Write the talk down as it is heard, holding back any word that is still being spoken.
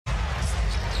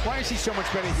Why is he so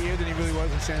much better here than he really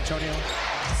was in San Antonio?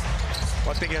 Well,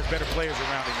 I think he has better players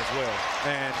around him as well.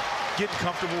 And getting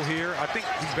comfortable here, I think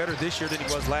he's better this year than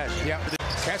he was last year. Yeah,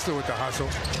 Kessler with the hustle.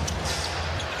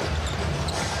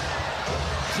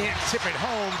 Can't tip it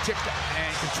home, tipped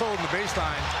and controlled in the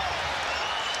baseline.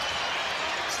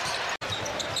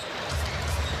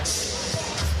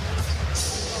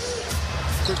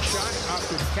 Quick shot, off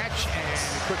the catch, and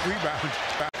a quick rebound.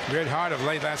 Red hot of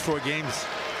late last 4 games,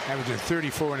 averaging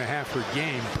 34.5 per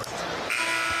game.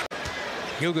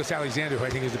 Gilgeous-Alexander, who I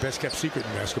think is the best kept secret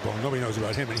in basketball. Nobody knows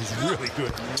about him, and he's really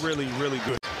good. Really, really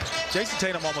good. Jayson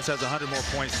Tatum almost has 100 more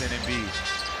points than Embiid.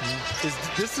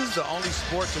 This is the only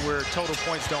sport to where total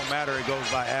points don't matter. It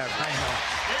goes by average. I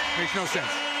know. Makes no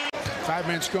sense. 5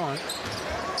 minutes gone.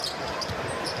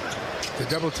 The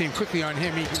double team quickly on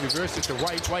him. He can reverse it to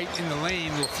White. White in the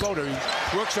lane, little floater.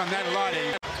 He works on that a lot.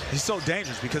 He's so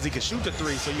dangerous because he can shoot the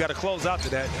 3, so you got to close out to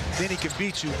that. Then he can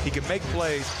beat you. He can make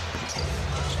plays.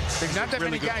 There's not that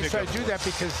really many guys try to do that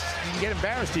because you can get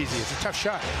embarrassed easy. It's a tough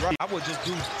shot. Right. I would just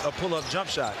do a pull-up jump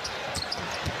shot.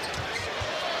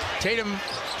 Tatum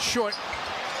short.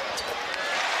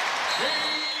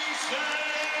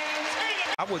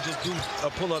 I would just do a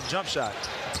pull-up jump shot.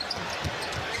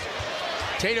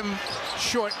 Tatum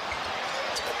short.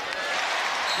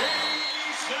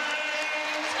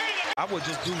 I would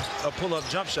just do a pull-up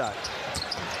jump shot.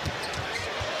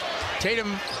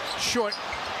 Tatum short.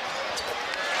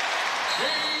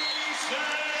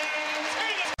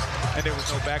 And there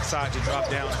was no backside to drop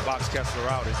down and box Kessler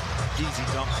out. An easy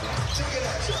dunk for him.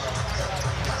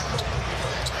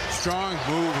 Strong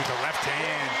move with the left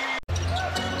hand.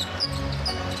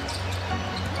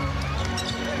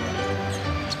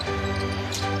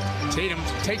 Tatum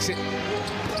takes it,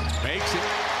 makes it.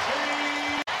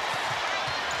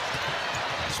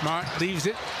 Smart leaves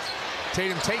it.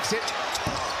 Tatum takes it.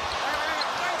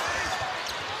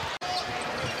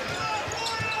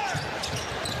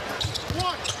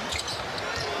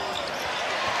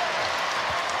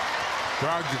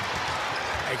 Brogdon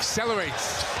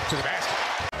accelerates to the basket.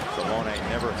 Simone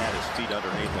never had his feet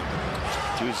underneath him.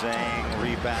 Juzang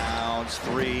rebounds,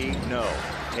 3, no.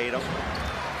 Tatum.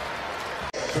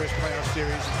 First playoff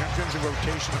series in terms of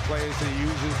rotation of players that he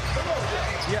uses.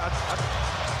 Yeah,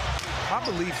 my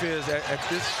belief is at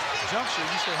this juncture,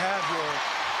 you should have your...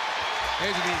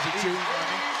 There's an easy 2.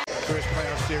 First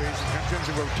playoff series in terms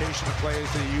of rotation of players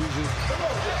that he uses.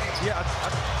 Yeah,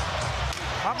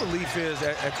 my belief is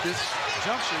at this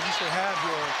juncture, you should have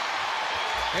your...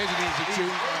 There's an easy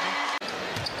 2.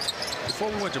 Before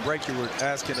we went to break, you were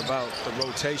asking about the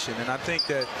rotation, and I think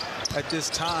that at this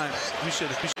time,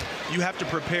 you have to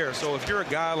prepare. So if you're a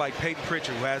guy like Peyton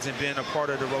Pritchard, who hasn't been a part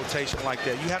of the rotation like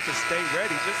that, you have to stay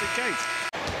ready just in case.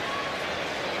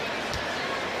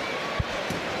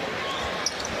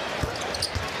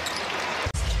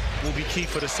 Will be key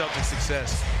for the Celtics'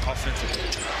 success offensively.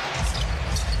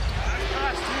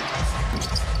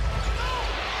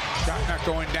 Shot not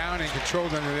going down and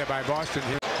controlled under there by Boston.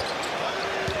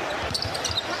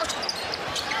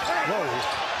 Whoa.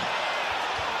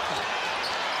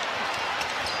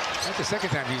 That's the second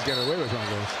time he's got away with one of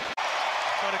those.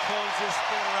 Try to close this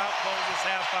quarter out, close this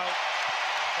half out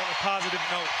on a positive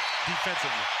note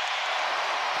defensively.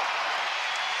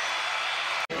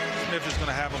 Smith is going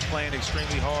to have him playing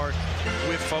extremely hard,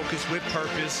 with focus, with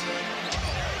purpose.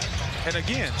 And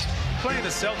again, playing the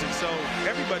Celtics, so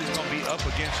everybody's going to be up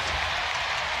against you.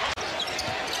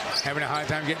 Having a hard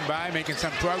time getting by, making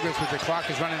some progress, but the clock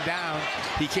is running down.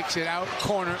 He kicks it out,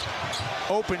 corner,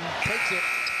 open, takes it.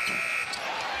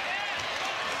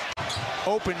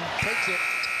 Open, takes it.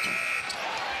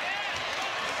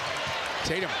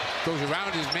 Tatum goes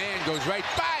around his man, goes right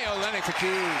by Olenek for 2.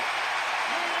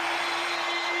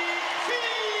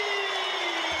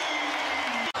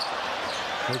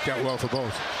 Worked out well for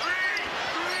both.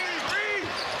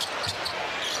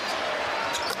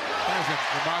 That was a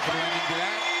remarkable ending to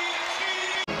that.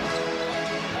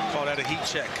 Call that a heat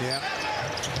check. Yeah.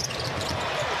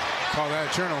 Call that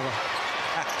a turnover.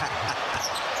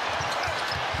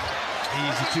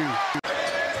 Easy 2.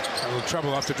 A little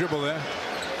trouble off the dribble there.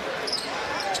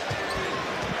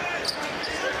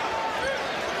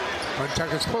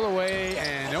 Tucker's pull away,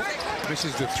 and nope,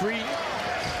 misses the 3.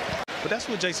 But that's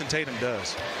what Jayson Tatum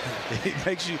does. He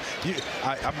makes you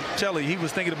I'm telling you, he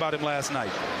was thinking about him last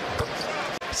night.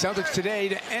 Celtics today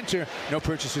to enter. No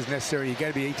purchases necessary. You got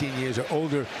to be 18 years or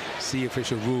older. See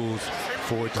official rules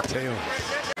for details.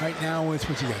 Right now with,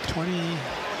 what's he got, 20,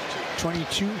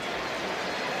 22?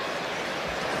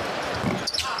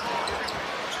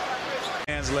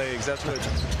 Hands, legs, that's what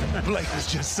Blake was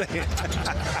just saying.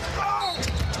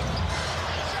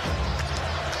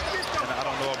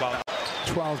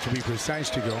 12 to be precise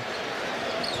to go.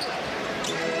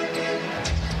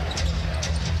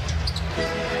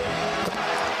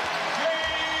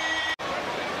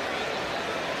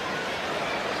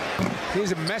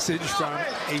 Here's a message from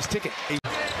Ace Ticket.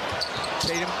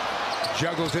 Tatum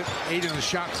juggles it, 8 on the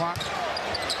shot clock.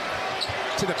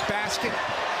 To the basket.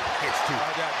 Hits 2.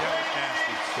 That was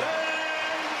nasty.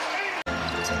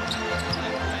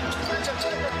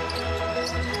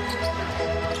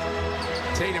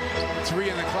 Tatum, 3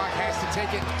 on the clock, has to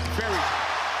take it. Very.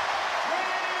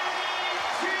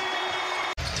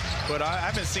 But I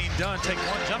haven't seen Dunn take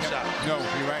one jump shot. No,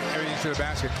 you're right. Everything's to the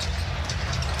basket.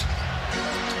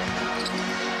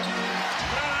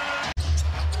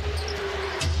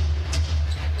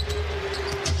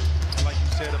 Like you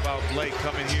said about Blake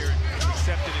coming here and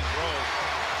accepting his role.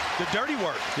 The dirty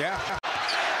work. Yeah.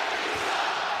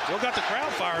 We'll got the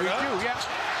crowd fired up. We do, yeah.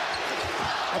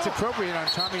 That's appropriate on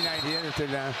Tommy night here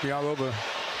to be all over.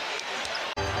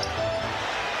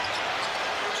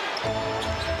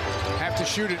 Have to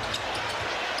shoot it.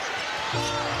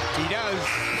 He does.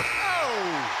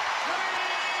 Oh!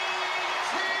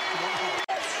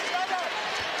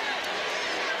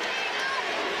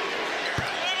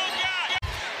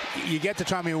 You get the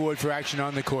Tommy Award for action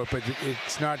on the court, but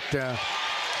it's not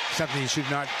something you should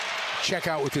not check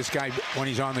out with this guy when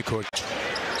he's on the court.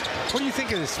 What do you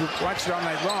think of this? Watched it all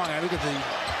night long. I look at the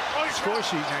score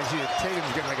sheet and I see that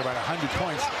Tatum's getting like about 100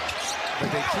 points,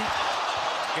 but they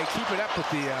keep it up with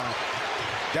the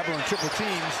double and triple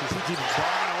teams as he keeps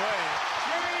bombing away.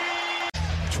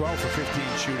 12 for 15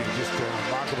 shooting, just a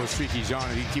remarkable streak he's on.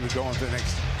 If he can keep it going for the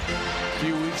next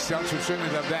few weeks, Celtics would certainly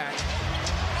love that.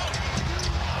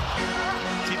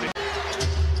 Keep it.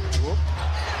 Whoop.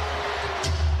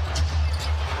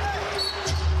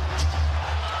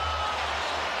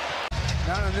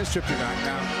 Not on this trip tonight.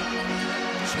 Now,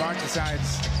 Smart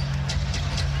decides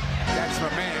that's my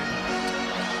man.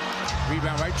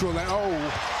 Rebound right to a lane. Oh.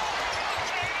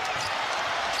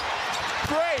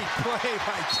 Great play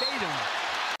by Tatum.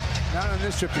 Not on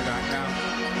this trip tonight. Now,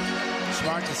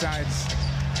 Smart decides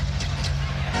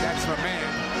that's my man.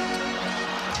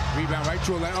 Rebound right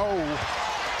to a lane. Oh.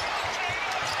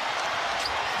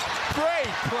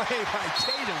 Great play by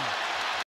Tatum.